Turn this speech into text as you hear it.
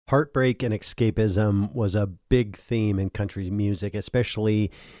Heartbreak and escapism was a big theme in country music, especially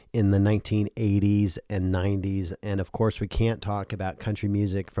in the 1980s and 90s. And of course, we can't talk about country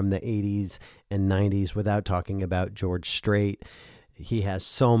music from the 80s and 90s without talking about George Strait. He has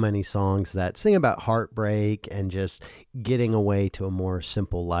so many songs that sing about heartbreak and just getting away to a more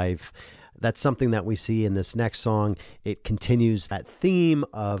simple life. That's something that we see in this next song. It continues that theme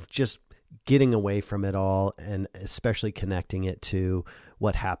of just getting away from it all, and especially connecting it to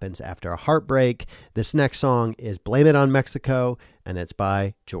what happens after a heartbreak. This next song is Blame It on Mexico, and it's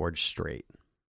by George Strait.